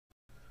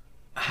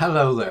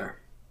Hello there.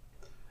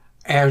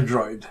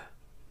 AirDroid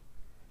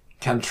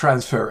can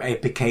transfer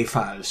APK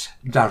files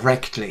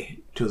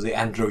directly to the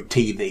Android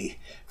TV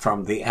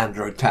from the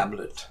Android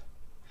tablet,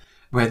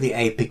 where the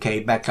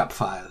APK backup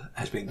file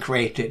has been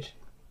created,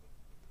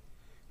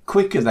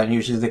 quicker than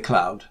using the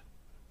cloud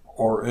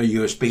or a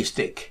USB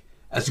stick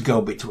as a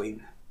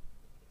go-between.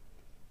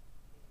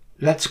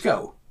 Let's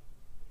go.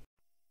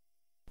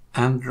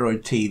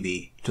 Android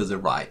TV to the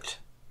right.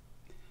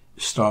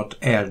 Start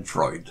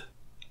AirDroid.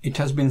 It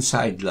has been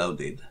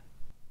side-loaded.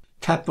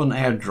 Tap on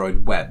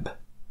AirDroid Web.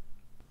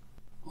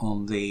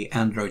 On the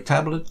Android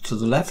tablet to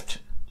the left,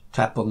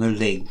 tap on the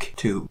link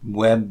to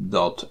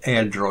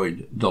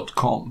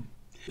web.airdroid.com,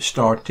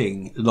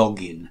 starting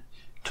login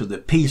to the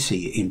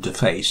PC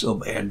interface of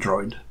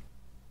AirDroid.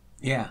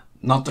 Yeah,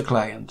 not the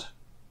client.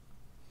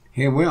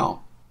 Here we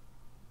are.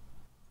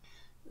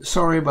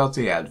 Sorry about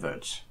the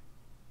adverts.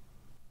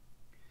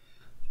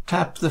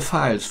 Tap the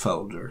Files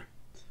folder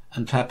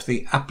and tap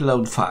the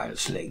Upload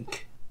Files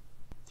link.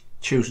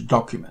 Choose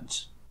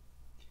Documents.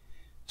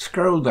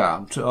 Scroll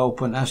down to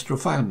open Astro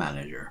File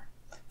Manager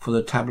for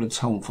the tablet's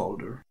home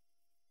folder.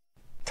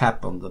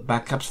 Tap on the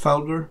Backups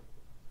folder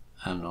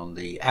and on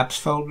the Apps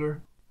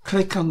folder.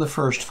 Click on the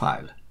first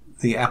file,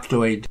 the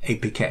AirDroid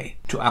APK,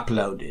 to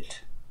upload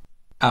it.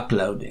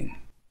 Uploading.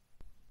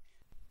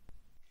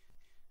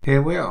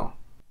 Here we are.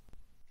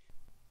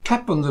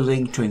 Tap on the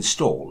link to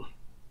install.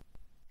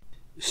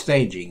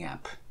 Staging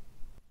app.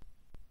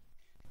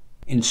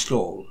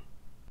 Install.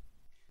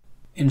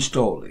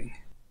 Installing.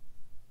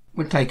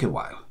 Will take a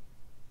while.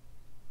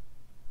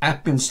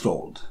 App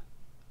installed.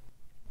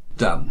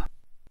 Done.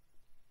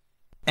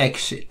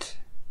 Exit.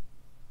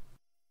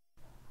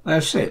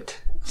 That's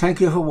it.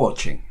 Thank you for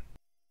watching.